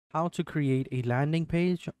How to create a landing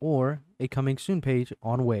page or a coming soon page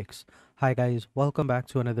on Wix. Hi guys, welcome back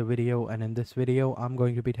to another video, and in this video I'm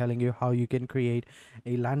going to be telling you how you can create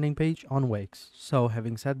a landing page on Wix. So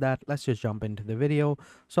having said that, let's just jump into the video.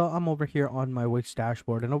 So I'm over here on my Wix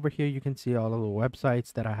dashboard, and over here you can see all of the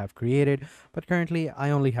websites that I have created, but currently I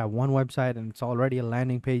only have one website and it's already a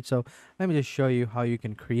landing page. So let me just show you how you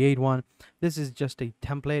can create one. This is just a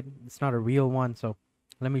template, it's not a real one. So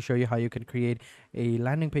let me show you how you can create a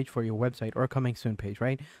landing page for your website or coming soon page,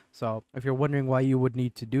 right? So if you're wondering why you would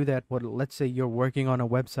need to do that, well, let's say you're working on a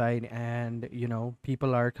website and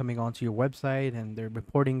people are coming onto your website and they're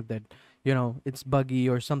reporting that it's buggy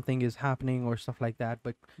or something is happening or stuff like that,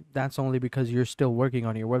 but that's only because you're still working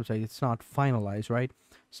on your website. It's not finalized, right?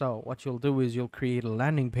 So what you'll do is you'll create a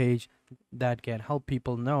landing page that can help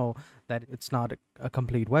people know that it's not a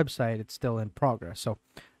complete website, it's still in progress. So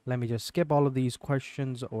let me just skip all of these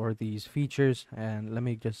questions or these features, and let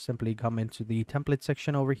me just simply come into the template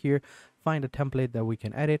section over here, find a template that we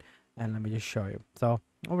can edit, and let me just show you. So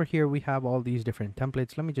over here we have all these different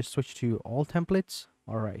templates. Let me just switch to all templates.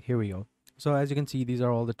 All right, here we go. So as you can see, these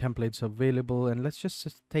are all the templates available, and let's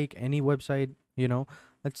just take any website.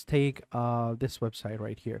 Let's take this website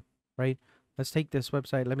right here, right? Let's take this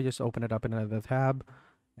website. Let me just open it up in another tab,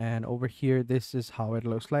 and over here this is how it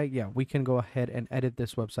looks like. Yeah, we can go ahead and edit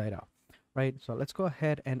this website out, right? So let's go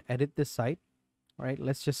ahead and edit this site. All right,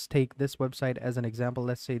 let's just take this website as an example.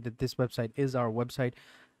 Let's say that this website is our website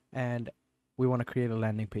and we want to create a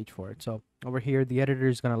landing page for it. So over here the editor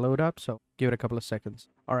is going to load up, so give it a couple of seconds.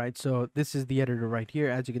 All right, so this is the editor right here.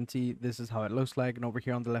 As you can see, this is how it looks like, and over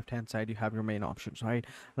here on the left hand side you have your main options. Right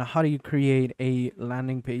now, how do you create a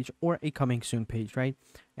landing page or a coming soon page, right?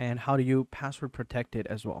 And how do you password protect it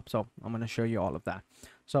as well? So I'm going to show you all of that.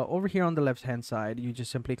 So over here on the left hand side, you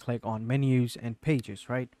just simply click on menus and pages,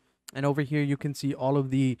 right? And over here you can see all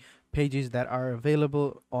of the pages that are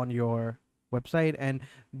available on your website, and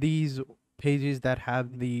these pages that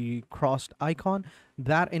have the crossed icon,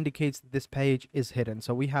 that indicates that this page is hidden.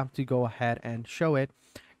 So we have to go ahead and show it.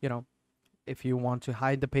 If you want to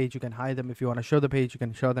hide the page, you can hide them. If you want to show the page, you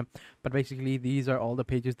can show them. But basically these are all the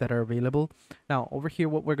pages that are available. Now over here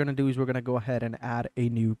what we're going to do is we're going to go ahead and add a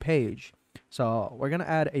new page. So we're going to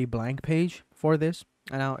add a blank page for this.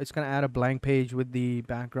 And now it's going to add a blank page with the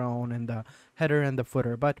background and the header and the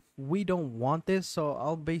footer, but we don't want this. So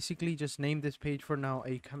I'll basically just name this page for now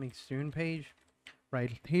a coming soon page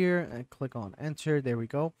right here, and click on enter. There we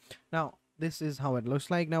go. Now this is how it looks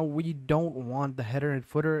like. Now we don't want the header and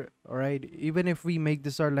footer. All right, even if we make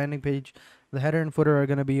this our landing page, the header and footer are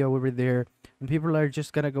going to be over there, and people are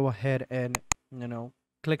just going to go ahead and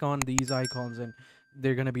click on these icons and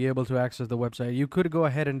they're going to be able to access the website. You could go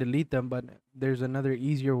ahead and delete them, but there's another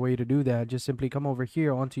easier way to do that. Just simply come over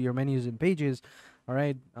here onto your menus and pages. All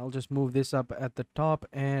right, I'll just move this up at the top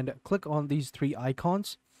and click on these three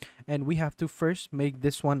icons, and we have to first make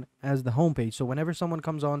this one as the home page. So whenever someone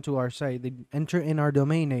comes onto our site, they enter in our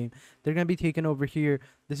domain name, they're going to be taken over here.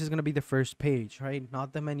 This is going to be the first page, right?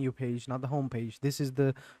 Not the menu page, not the home page. This is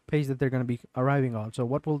the page that they're going to be arriving on. So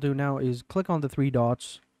what we'll do now is click on the three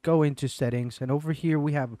dots, go into settings, and over here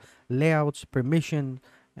we have layouts, permission,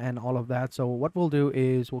 and all of that. So what we'll do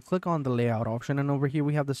is we'll click on the layout option, and over here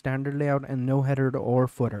we have the standard layout and no header or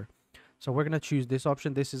footer. So we're going to choose this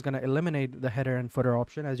option. This is going to eliminate the header and footer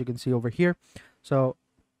option, as you can see over here. So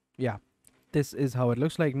yeah, this is how it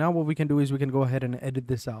looks like. Now what we can do is we can go ahead and edit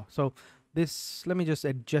this out. So this, let me just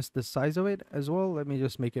adjust the size of it as well. Let me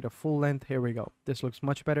just make it a full length. Here we go. This looks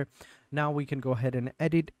much better. Now we can go ahead and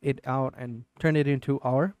edit it out and turn it into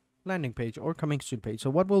our landing page or coming soon page. So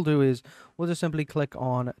what we'll do is we'll just simply click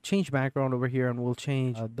on change background over here, and we'll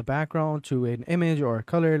change the background to an image or a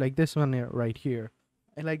color like this one right here.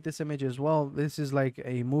 I like this image as well. This is like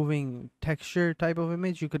a moving texture type of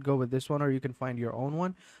image. You could go with this one, or you can find your own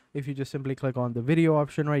one. If you just simply click on the video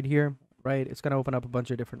option right here, right, it's going to open up a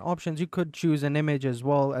bunch of different options. You could choose an image as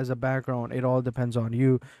well as a background. It all depends on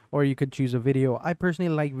you. Or you could choose a video. I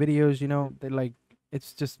personally like videos,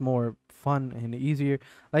 it's just more fun and easier.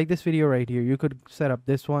 Like this video right here, you could set up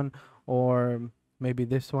this one, or maybe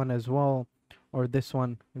this one as well, or this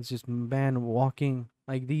one. It's just man walking,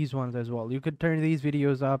 like these ones as well. You could turn these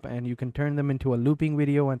videos up and you can turn them into a looping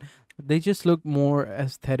video, and they just look more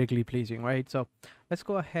aesthetically pleasing, right? So let's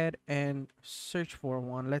go ahead and search for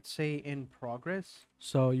one. Let's say in progress.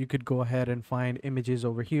 So you could go ahead and find images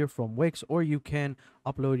over here from Wix, or you can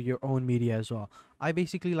upload your own media as well. I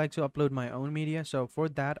basically like to upload my own media, so for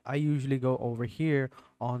that I usually go over here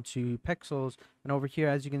onto Pexels, and over here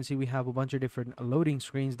as you can see we have a bunch of different loading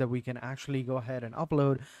screens that we can actually go ahead and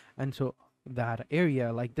upload. And so that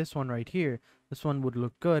area, like this one right here, this one would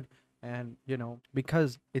look good. And you know,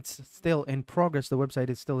 because it's still in progress, the website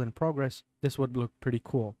is still in progress, this would look pretty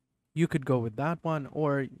cool. You could go with that one,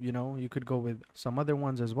 or you know, you could go with some other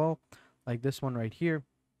ones as well, like this one right here.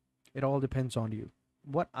 It all depends on you.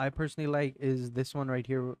 What I personally like is this one right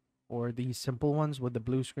here, or these simple ones with the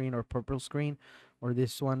blue screen or purple screen, or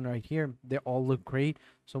this one right here. They all look great.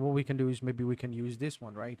 So what we can do is maybe we can use this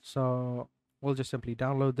one, right? So we'll just simply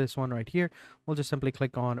download this one right here. We'll just simply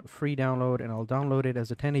click on free download, and I'll download it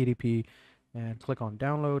as a 1080p and click on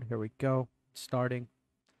download. Here we go. It's starting.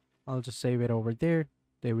 I'll just save it over there.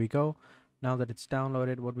 There we go. Now that it's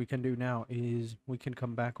downloaded, what we can do now is we can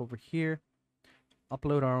come back over here,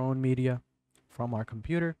 upload our own media from our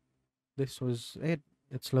computer. This was it.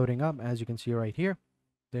 It's loading up, as you can see right here.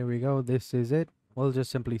 There we go. This is it. We'll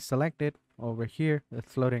just simply select it over here.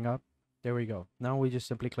 It's loading up. There we go. Now we just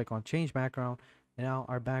simply click on change background, and now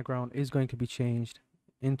our background is going to be changed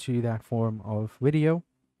into that form of video.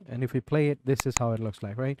 And if we play it, this is how it looks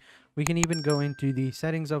like, right? We can even go into the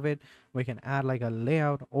settings of it. We can add like a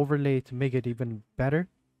layout overlay to make it even better.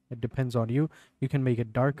 It depends on you. You can make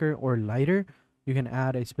it darker or lighter. You can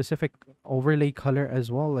add a specific overlay color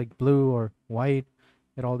as well, like blue or white.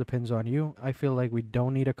 It all depends on you. I feel like we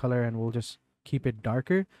don't need a color, and we'll just keep it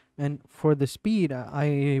darker. And for the speed,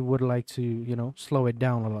 I would like to, you know, slow it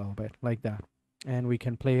down a little bit like that. And we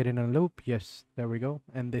can play it in a loop. Yes, there we go.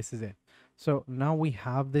 And this is it. So now we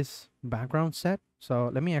have this background set.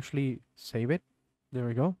 So let me actually save it. There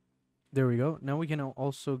we go. There we go. Now we can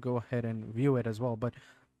also go ahead and view it as well, but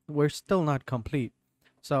we're still not complete.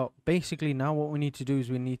 So basically now what we need to do is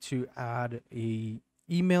we need to add a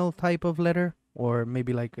email type of letter, or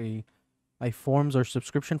maybe like a forms or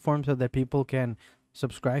subscription form, so that people can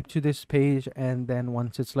subscribe to this page, and then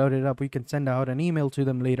once it's loaded up, we can send out an email to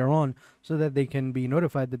them later on so that they can be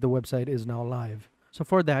notified that the website is now live. So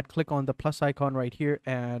for that, click on the plus icon right here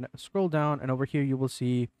and scroll down, and over here you will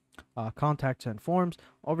see contacts and forms.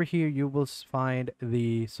 Over here you will find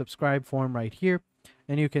the subscribe form right here,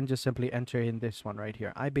 and you can just simply enter in this one right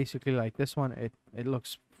here. I basically like this one. It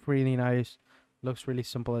looks really nice, looks really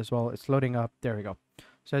simple as well. It's loading up. There we go.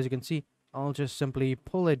 So as you can see, I'll just simply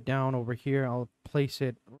pull it down over here. I'll place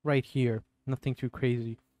it right here. Nothing too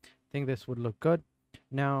crazy. I think this would look good.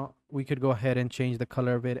 Now we could go ahead and change the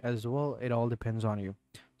color of it as well. It all depends on you.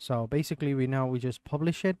 So basically we just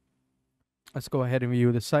publish it. Let's go ahead and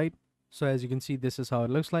view the site. So as you can see, this is how it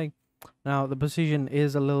looks like. Now the position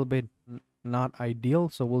is a little bit not ideal,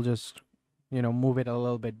 so we'll just, you know, move it a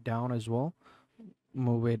little bit down as well.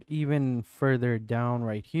 Move it even further down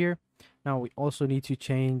right here. Now we also need to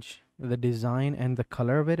change the design and the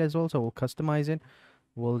color of it as well, so we'll customize it.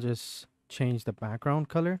 We'll just change the background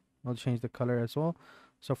color. I'll change the color as well.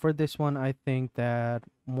 So for this one, I think that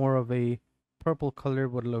more of a purple color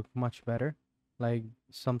would look much better, like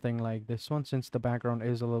something like this one, since the background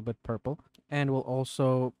is a little bit purple. And we'll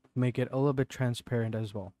also make it a little bit transparent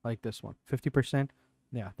as well, like this one, 50%.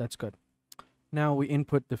 Yeah, that's good. Now we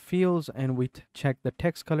input the fields, and we check the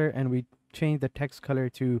text color, and we change the text color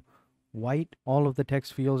to white. All of the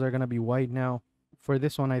text fields are going to be white now. For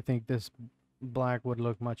this one, I think this black would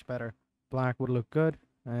look much better. Black would look good.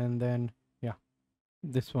 And then, yeah,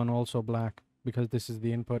 this one also black, because this is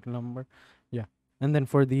the input number. Yeah. And then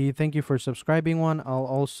for the thank you for subscribing one, I'll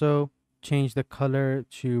also change the color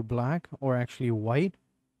to black, or actually white,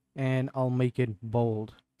 and I'll make it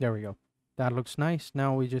bold. There we go. That looks nice.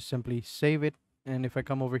 Now we just simply save it. And if I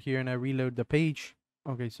come over here and I reload the page,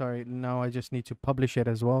 okay, sorry, now I just need to publish it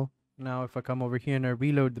as well. Now if I come over here and I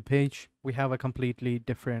reload the page, we have a completely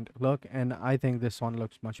different look, and I think this one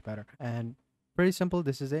looks much better. And pretty simple,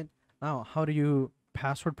 this is it. Now how do you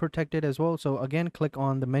password protect it as well? So again, click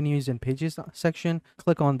on the menus and pages section,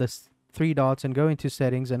 click on the three dots and go into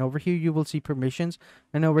settings, and over here you will see permissions,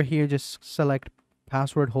 and over here just select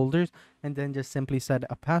password holders, and then just simply set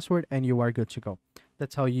a password and you are good to go.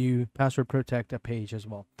 That's how you password protect a page as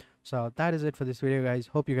well. So that is it for this video, guys.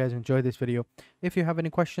 Hope you guys enjoyed this video. If you have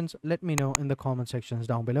any questions, let me know in the comment sections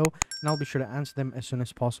down below, and I'll be sure to answer them as soon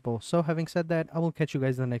as possible. So having said that, I will catch you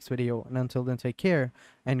guys in the next video, and until then, take care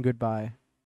and goodbye.